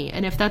amount of money.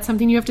 And if that's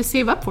something you have to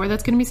save up for,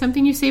 that's going to be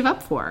something you save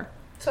up for.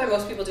 That's why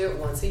most people do it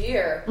once a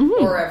year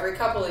or every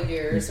couple of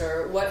years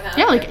or what have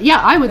you.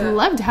 I would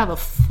love to have a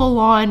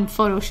full-on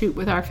photo shoot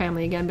with our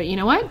family again. But you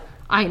know what?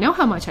 I know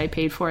how much I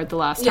paid for it the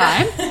last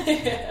time.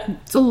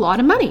 It's a lot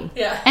of money.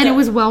 Yeah. And it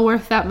was well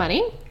worth that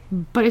money.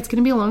 But it's going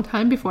to be a long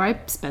time before I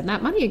spend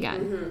that money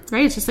again. Mm-hmm.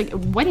 Right? It's just like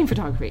wedding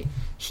photography.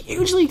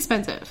 Hugely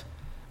expensive.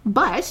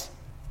 But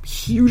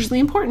hugely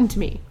important to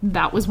me.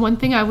 That was one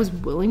thing I was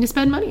willing to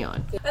spend money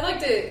on. I'd like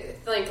to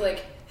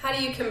think, how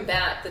do you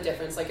combat the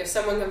difference? Like, if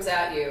someone comes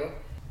at you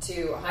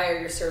to hire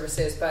your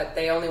services, but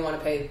they only want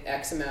to pay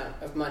X amount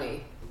of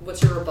money,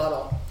 what's your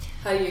rebuttal?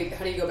 How do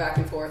you go back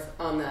and forth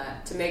on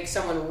that to make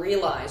someone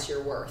realize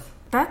your worth?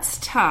 That's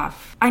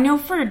tough. I know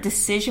for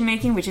decision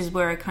making, which is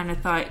where I kind of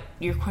thought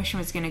your question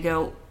was going to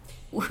go,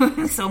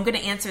 so I'm going to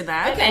answer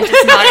that and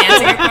just not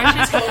answer your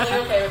question.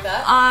 Totally okay with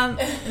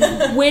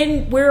that.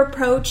 When we're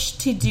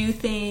approached to do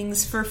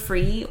things for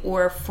free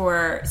or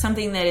for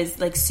something that is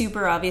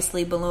super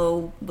obviously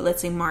below,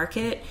 let's say,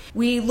 market,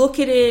 we look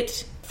at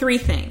it 3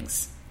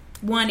 things.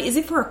 One, is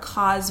it for a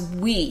cause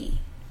we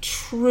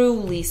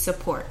truly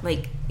support?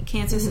 Like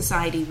Cancer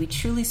Society, we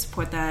truly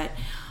support that.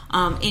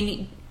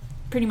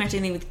 Pretty much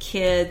anything with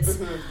kids.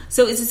 Mm-hmm.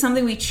 So is it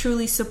something we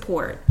truly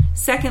support?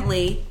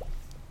 Secondly,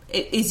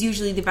 is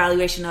usually the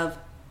evaluation of,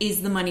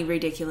 is the money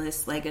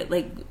ridiculous?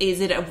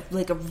 Is it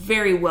a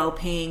very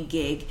well-paying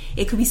gig?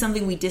 It could be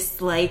something we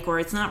dislike or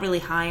it's not really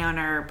high on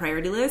our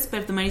priority list,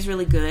 but if the money's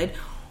really good,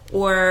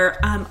 or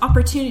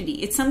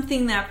opportunity. It's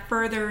something that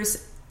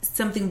furthers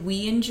something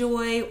we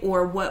enjoy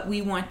or what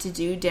we want to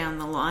do down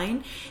the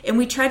line. And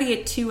we try to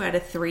get 2 out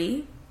of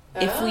 3.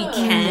 If we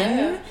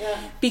can,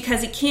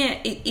 because it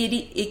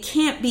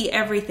can't be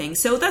everything.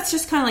 So that's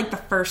just kind of like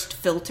the first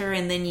filter,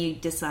 and then you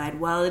decide,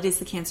 well, it is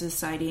the Cancer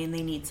Society and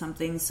they need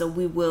something, so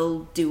we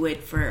will do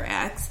it for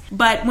X.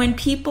 But when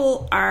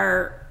people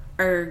are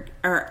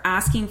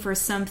asking for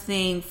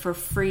something for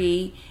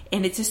free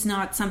and it's just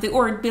not something,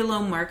 or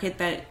below market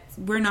that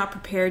we're not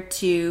prepared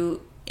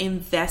to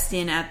invest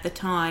in at the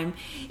time,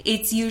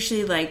 it's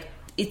usually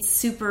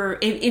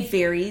it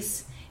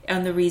varies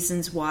on the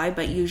reasons why,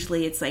 but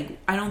usually it's I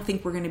don't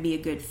think we're going to be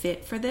a good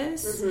fit for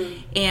this.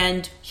 Mm-hmm.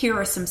 And here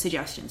are some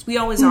suggestions. We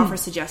always offer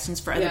suggestions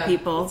for other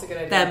people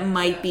that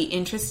might be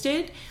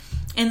interested.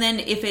 And then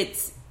if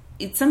it's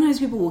sometimes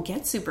people will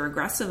get super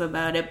aggressive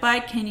about it,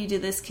 but can you do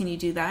this? Can you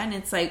do that? And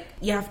it's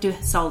you have to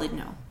solid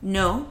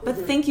no, but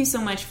thank you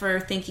so much for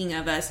thinking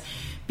of us,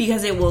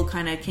 because it will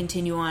kind of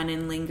continue on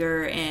and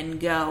linger and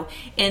go.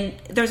 And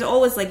there's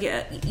always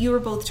you were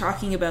both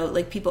talking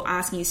about people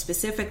asking you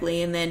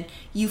specifically, and then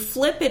you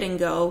flip it and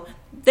go,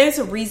 there's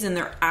a reason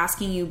they're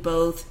asking you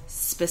both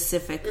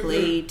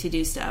specifically to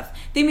do stuff.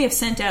 They may have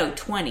sent out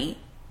 20,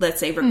 let's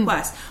say,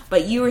 requests,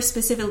 but you were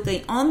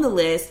specifically on the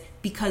list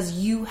because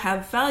you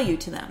have value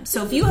to them.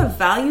 So if you have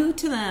value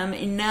to them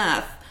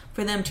enough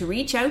for them to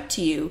reach out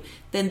to you,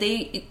 then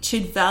they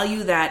should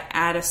value that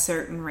at a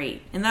certain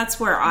rate. And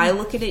that's where I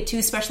look at it too,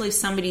 especially if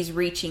somebody's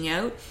reaching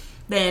out,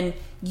 then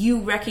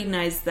you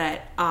recognize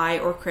that I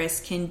or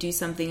Chris can do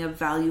something of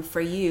value for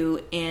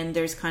you, and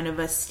there's kind of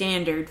a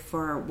standard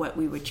for what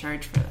we would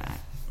charge for that.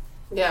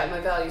 Yeah, my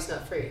value's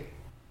not free.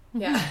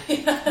 Yeah.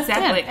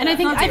 Exactly. Yeah. And I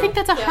think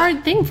that's a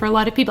hard thing for a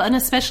lot of people, and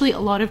especially a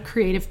lot of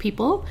creative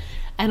people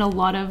and a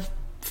lot of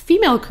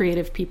female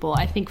creative people,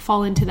 I think,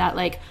 fall into that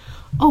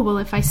oh, well,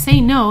 if I say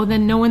no,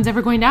 then no one's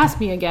ever going to ask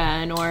me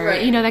again. Or,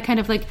 that kind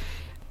of I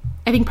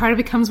think part of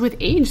it comes with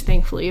age,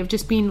 thankfully, of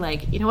just being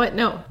you know what?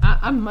 No,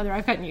 I'm a mother.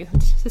 I've gotten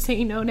used to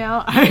saying no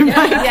now. I'm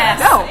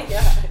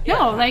like,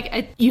 no,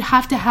 like you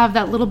have to have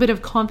that little bit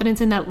of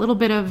confidence and that little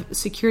bit of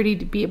security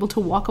to be able to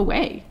walk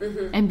away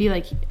and be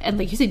like, and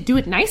like you said, do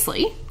it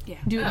nicely. Yeah.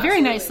 Do it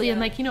very nicely. Yeah.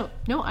 And like, no,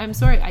 I'm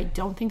sorry. I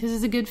don't think this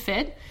is a good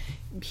fit.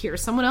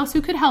 Here's someone else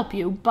who could help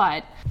you,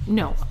 but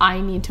no, I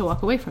need to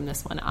walk away from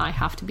this one. I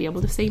have to be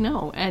able to say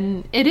no.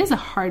 And it is a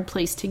hard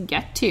place to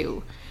get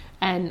to.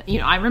 And,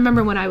 I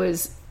remember when I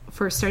was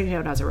first starting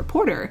out as a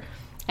reporter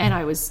and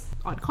I was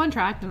on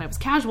contract and I was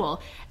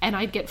casual and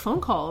I'd get phone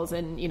calls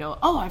and,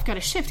 oh, I've got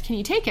a shift. Can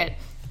you take it?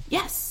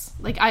 Yes.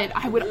 Like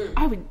I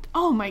would,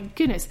 oh my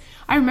goodness.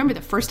 I remember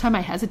the first time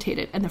I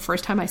hesitated and the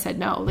first time I said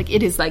no, like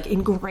it is like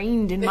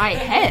ingrained in my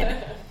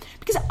head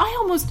because I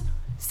almost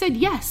said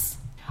yes.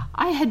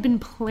 I had been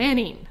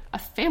planning a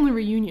family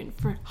reunion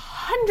for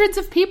hundreds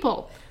of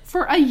people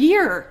for a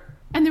year.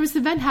 And there was the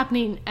event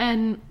happening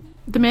and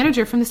the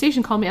manager from the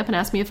station called me up and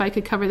asked me if I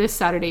could cover this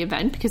Saturday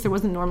event because there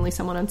wasn't normally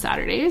someone on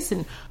Saturdays.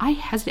 And I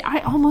hesitated. I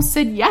almost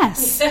said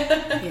yes.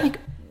 Like,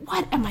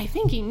 what am I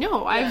thinking?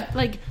 No,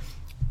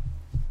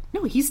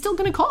 no, he's still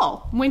going to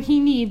call when he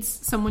needs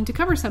someone to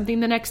cover something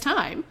the next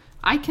time.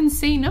 I can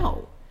say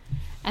no.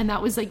 And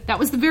that was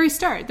the very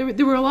start.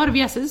 There were a lot of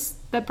yeses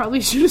that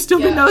probably should have still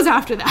been no's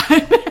after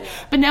that.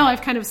 But now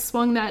I've kind of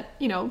swung that,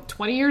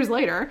 20 years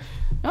later.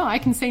 No, I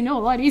can say no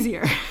a lot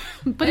easier.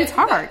 But it's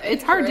hard.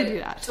 It's hard to do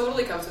that.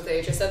 Totally comes with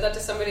age. I said that to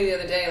somebody the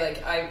other day.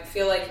 Like, I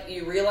feel like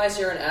you realize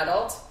you're an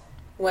adult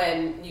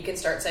when you can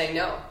start saying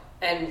no.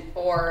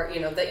 Or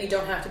that you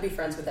don't have to be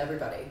friends with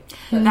everybody.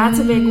 That's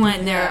a big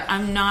one there.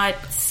 I'm not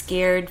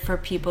scared for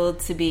people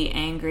to be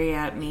angry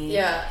at me.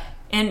 Yeah.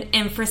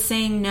 And for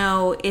saying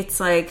no, it's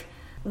like,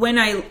 when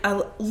I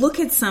look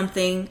at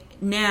something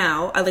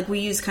now, we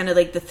use kind of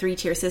like the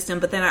 3-tier system,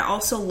 but then I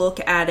also look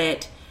at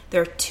it,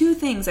 there are 2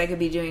 things I could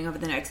be doing over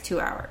the next 2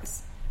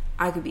 hours.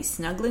 I could be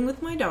snuggling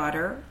with my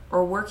daughter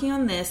or working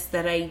on this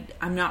that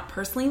I'm not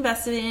personally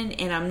invested in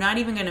and I'm not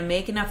even going to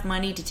make enough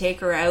money to take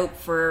her out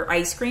for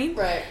ice cream.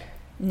 Right.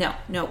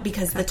 No,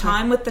 because the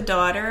time with the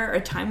daughter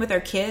or time with our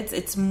kids,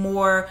 it's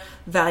more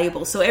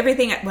valuable. So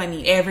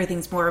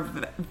everything's more,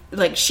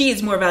 she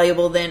is more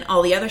valuable than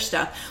all the other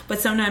stuff. But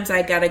sometimes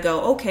I gotta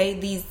go, okay,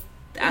 these...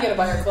 You gotta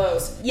buy her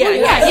clothes. Yeah.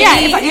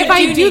 If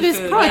I do this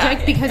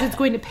project because it's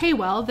going to pay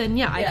well,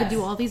 then I could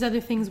do all these other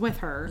things with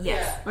her.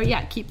 Yes. Or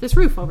keep this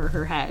roof over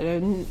her head.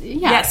 And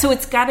so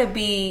it's gotta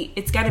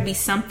be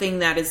something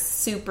that is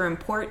super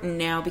important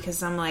now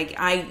because I'm like,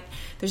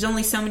 there's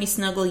only so many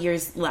snuggle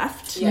years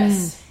left.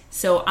 Yes.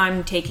 So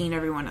I'm taking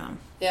every one of them.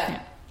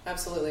 Yeah,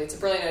 absolutely. It's a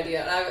brilliant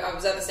idea. And I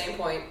was at the same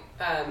point,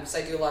 because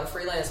I do a lot of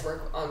freelance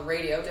work on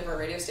different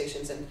radio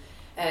stations.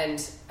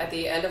 And at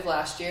the end of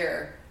last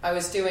year, I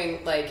was doing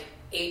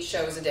 8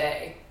 shows a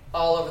day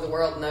all over the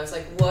world. And I was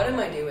like, what am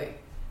I doing?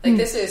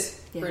 This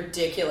is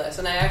ridiculous.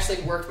 And I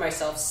actually worked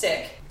myself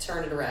sick,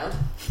 turned it around.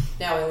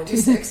 Now I only do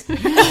 6. But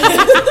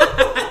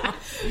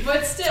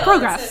still. It's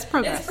progress.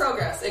 It's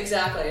progress,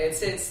 exactly.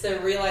 It's the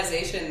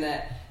realization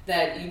that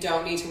you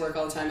don't need to work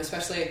all the time,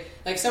 especially,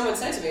 someone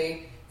said to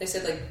me, they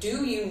said,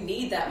 do you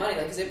need that money?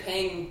 Is it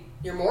paying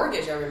your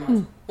mortgage every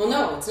month? Well,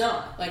 no, it's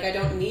not. I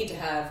don't need to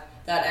have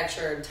that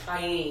extra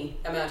tiny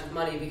amount of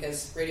money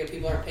because radio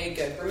people aren't paid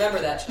good. Remember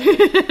that shit.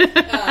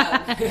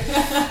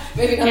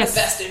 Maybe not the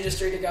best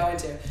industry to go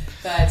into.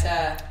 But...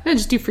 I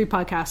just do free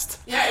podcasts.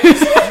 Yeah.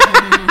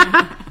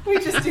 We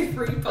just do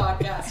free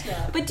podcasts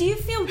now. But do you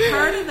feel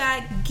part of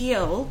that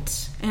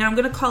guilt, and I'm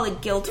going to call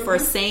it guilt for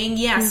saying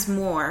yes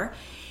more,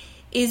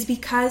 is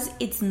because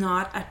it's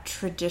not a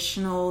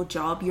traditional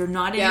job. You're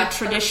not in a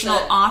traditional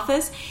 100%.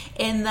 Office,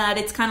 and that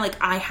it's kind of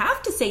like, I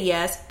have to say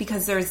yes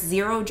because there's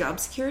zero job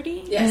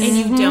security, and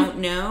you don't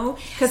know.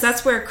 Because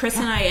that's where Chris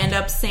and I end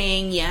up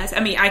saying yes.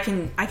 I mean, I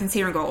can sit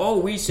here and go, oh,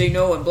 we say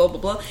no and blah,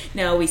 blah, blah.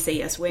 No, we say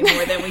yes way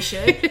more than we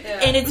should.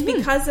 And it's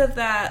because of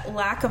that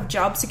lack of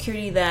job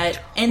security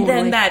and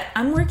then that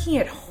I'm working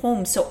at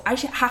home, so I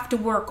have to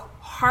work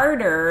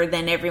harder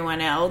than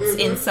everyone else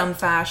in some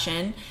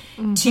fashion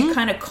to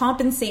kind of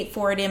compensate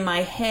for it in my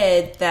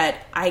head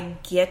that I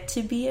get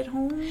to be at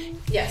home.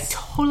 Yes.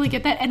 Totally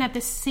get that. And at the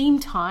same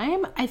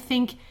time, I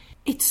think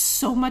it's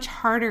so much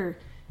harder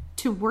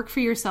to work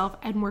for yourself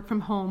and work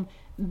from home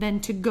than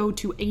to go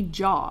to a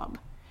job.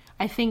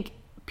 I think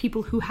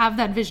people who have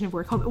that vision of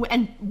work home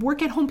and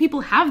work at home,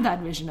 people have that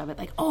vision of it.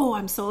 Oh,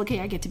 I'm so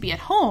lucky I get to be at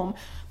home.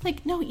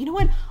 No, you know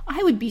what?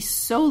 I would be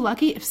so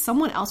lucky if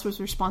someone else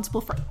was responsible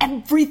for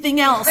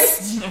everything else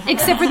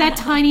except for that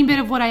tiny bit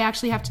of what I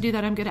actually have to do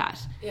that I'm good at.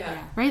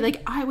 Yeah.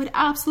 Right? I would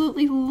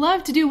absolutely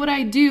love to do what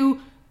I do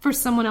for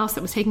someone else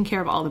that was taking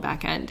care of all the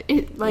back end.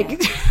 The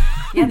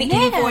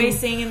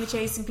invoicing and the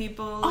chasing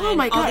people. Oh and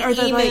my God. all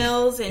the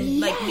emails and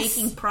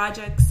making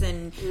projects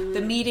and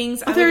the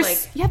meetings.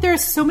 There are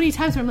so many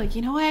times where I'm like,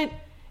 you know what?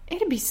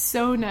 It'd be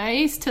so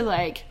nice to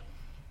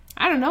I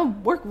I don't know,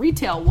 work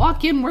retail,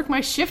 walk in, work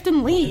my shift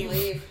and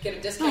leave. Get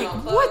a discount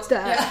on clothes. What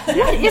the?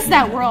 What is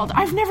that world?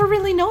 I've never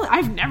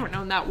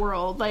known that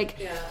world. Like,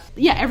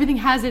 yeah, everything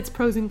has its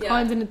pros and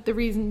cons and the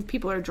reasons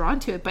people are drawn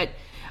to it. But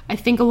I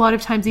think a lot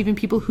of times even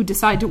people who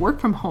decide to work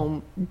from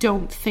home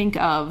don't think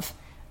of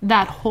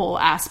that whole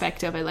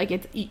aspect of it. Like,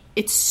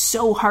 it's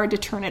so hard to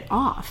turn it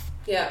off.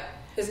 Yeah.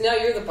 Because now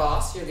you're the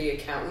boss, you're the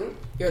accountant,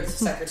 you're the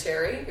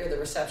secretary, you're the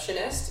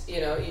receptionist,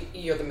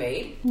 you're the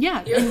maid.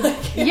 Yeah. You're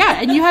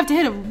and you have to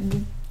hit a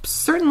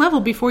certain level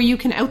before you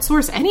can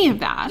outsource any of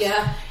that.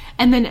 Yeah.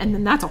 And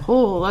then that's a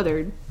whole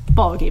other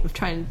ball game of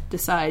trying to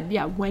decide,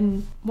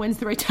 when's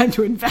the right time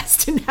to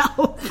invest in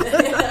health.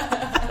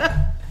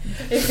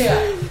 It's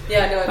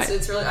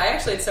really, I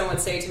actually had someone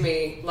say to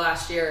me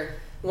last year,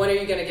 when are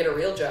you going to get a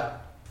real job?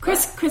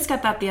 Chris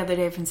got that the other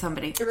day from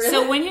somebody. Really?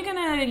 So when you're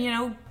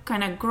gonna,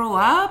 kind of grow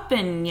up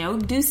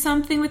and, do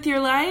something with your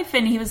life,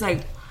 and he was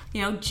like,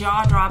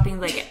 jaw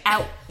dropping, like,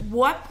 at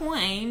what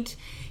point,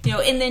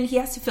 and then he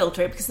has to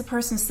filter it because the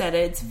person said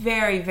it. It's a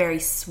very, very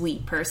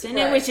sweet person.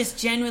 Right. It was just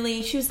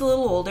generally, she was a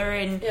little older,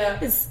 and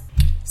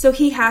so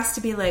he has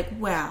to be like,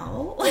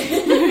 well,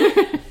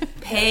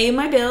 pay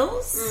my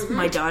bills. Mm-hmm.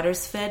 My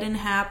daughter's fed and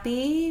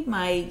happy.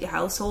 My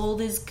household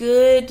is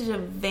good. The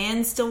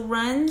van still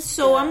runs.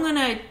 So I'm going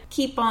to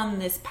keep on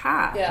this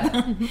path. Yeah.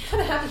 I'm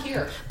kind of happy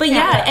here. But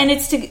and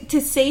it's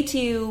to say to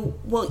you,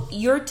 well,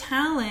 your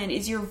talent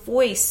is your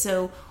voice.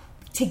 So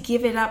to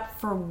give it up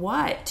for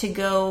what? To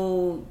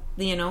go,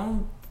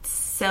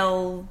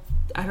 sell...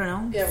 I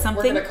don't know,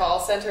 something. Work at a call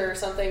center or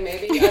something,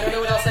 maybe. I don't know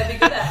what else I'd be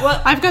good at.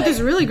 Well, I've got this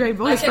really great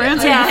voice for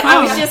answering the phone.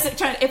 I was just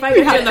trying, if I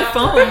could get on the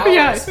phone.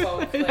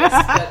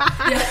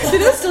 Do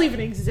those still even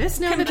exist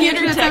now?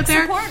 Computer tech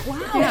support?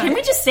 Wow. Yeah. Can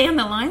we just stay on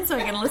the line so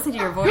I can listen to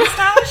your voice,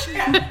 Tosh? Do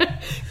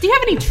you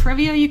have any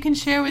trivia you can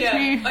share with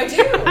me? I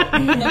do.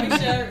 Let me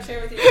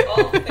share with you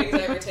all the things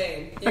I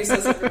retain.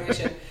 Useless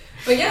information.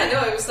 But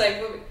it was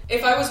like,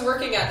 if I was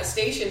working at the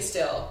station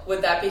still,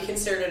 would that be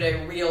considered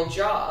a real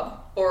job?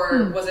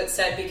 Or was it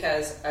said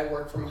because I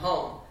work from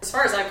home? As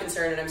far as I'm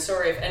concerned, and I'm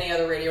sorry if any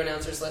other radio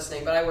announcer's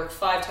listening, but I work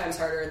 5 times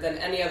harder than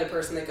any other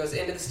person that goes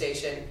into the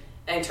station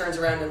and turns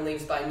around and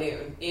leaves by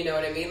noon. You know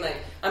what I mean? Like,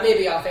 I may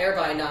be off air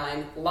by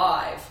 9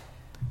 live,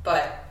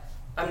 but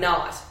I'm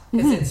not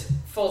because it's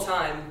full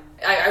time.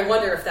 I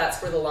wonder if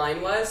that's where the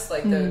line was,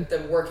 like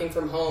the working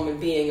from home and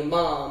being a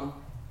mom.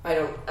 I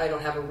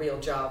don't have a real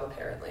job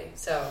apparently,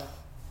 so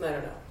I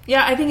don't know.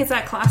 Yeah, I think it's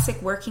that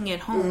classic working at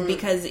home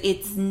because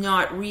it's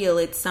not real.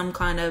 It's some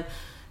kind of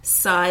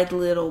side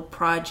little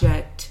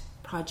project.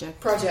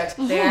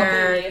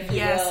 There,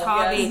 yes,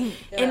 hobby.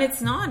 Yeah. And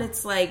it's not.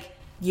 It's like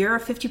you're a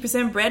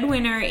 50%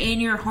 breadwinner in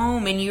your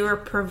home and you're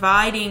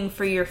providing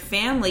for your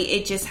family.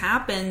 It just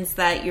happens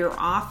that your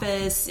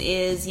office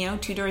is, 2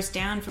 doors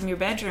down from your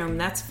bedroom.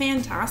 That's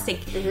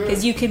fantastic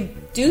because you can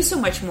do so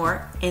much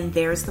more. And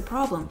there's the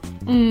problem.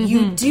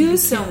 You do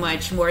so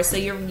much more. So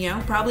you're,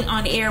 probably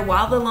on air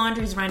while the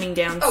laundry's running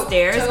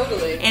downstairs. Oh,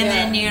 totally. And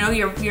then,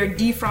 you're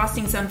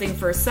defrosting something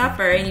for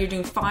supper and you're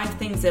doing 5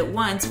 things at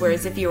once.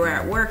 Whereas if you were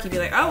at work, you'd be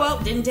like, oh, well,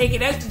 didn't take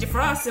it out to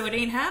defrost, so it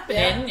ain't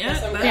happening.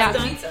 That's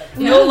done.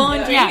 No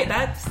laundry. Yeah.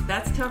 That's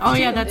tough. Oh,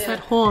 too. yeah, that's that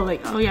whole,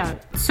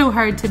 so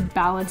hard to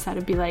balance that.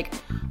 It'd be like,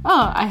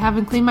 oh, I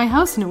haven't cleaned my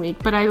house in a week,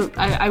 but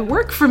I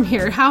work from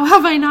here. How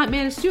have I not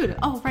managed to do it?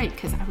 Oh, right,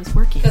 because I was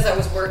working.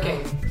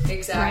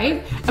 Exactly.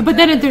 Right? But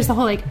then there's the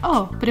whole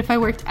but if I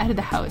worked out of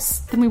the house,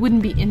 then we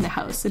wouldn't be in the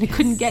house and it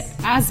couldn't get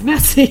as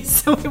messy.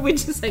 So it would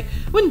just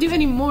wouldn't do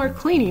any more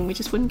cleaning. We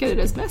just wouldn't get it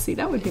as messy.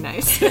 That would be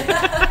nice. I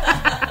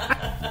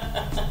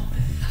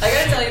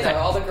gotta tell you though,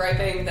 all the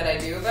griping that I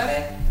do about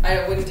it,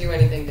 I wouldn't do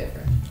anything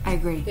different. I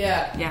agree.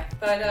 Yeah.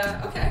 But,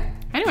 okay.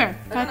 Anyway,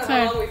 that's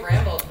how long we've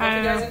rambled. Hope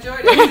you guys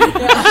enjoyed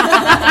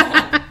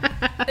it.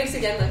 Thanks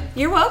again, Lynn.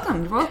 You're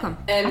welcome.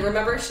 And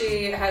remember,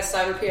 she has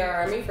Cyber PR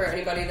Army for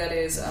anybody that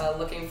is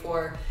looking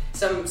for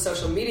some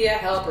social media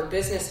help or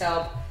business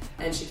help.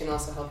 And she can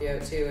also help you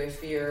out, too,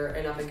 if you're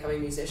an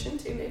up-and-coming musician,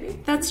 too, maybe.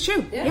 That's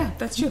true. Yeah,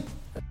 that's true.